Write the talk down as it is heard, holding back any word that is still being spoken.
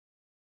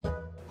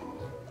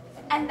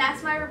And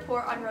that's my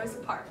report on Rosa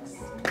Parks.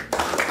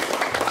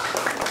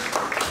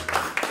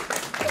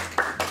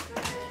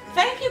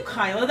 Thank you,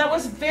 Kyla. That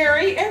was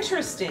very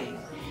interesting.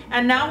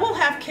 And now we'll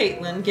have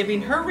Caitlin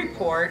giving her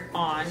report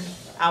on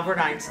Albert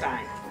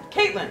Einstein.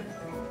 Caitlin.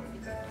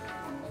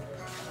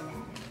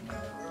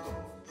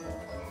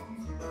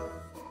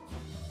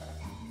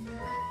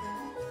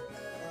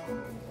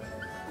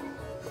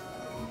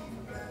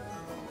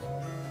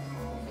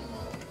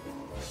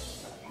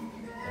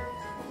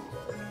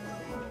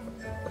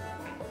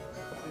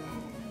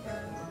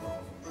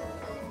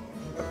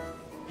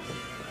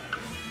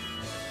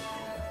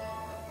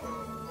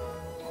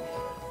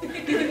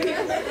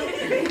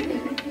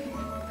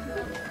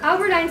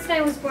 Albert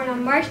Einstein was born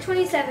on March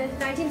 27,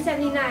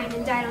 1979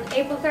 and died on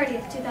April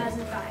 30th,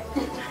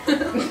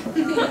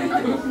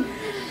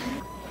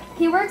 2005.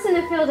 He works in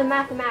the field of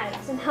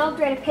mathematics and helped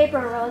write a paper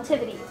on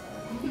relativity.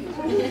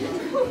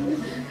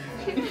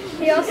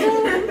 He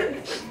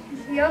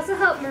also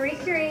helped Marie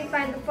Curie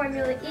find the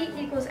formula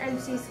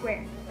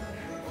E=mc².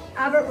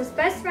 Albert was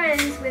best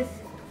friends with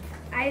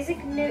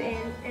Isaac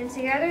Newton, and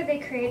together they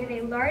created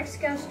a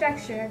large-scale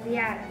structure of the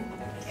atom.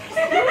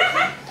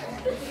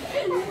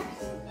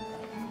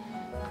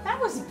 That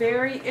was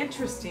very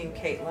interesting,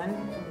 Caitlin.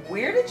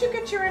 Where did you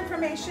get your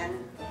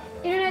information?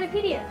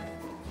 Internetopedia.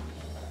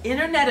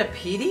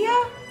 Internetopedia?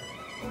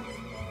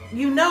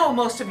 You know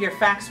most of your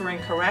facts were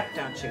incorrect,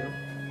 don't you?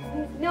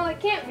 No, it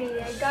can't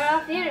be. I got it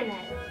off the internet.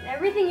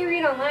 Everything you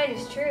read online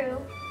is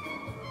true.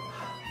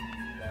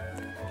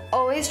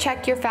 Always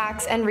check your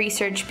facts and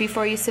research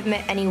before you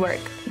submit any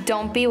work.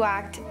 Don't be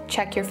whacked,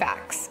 check your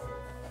facts.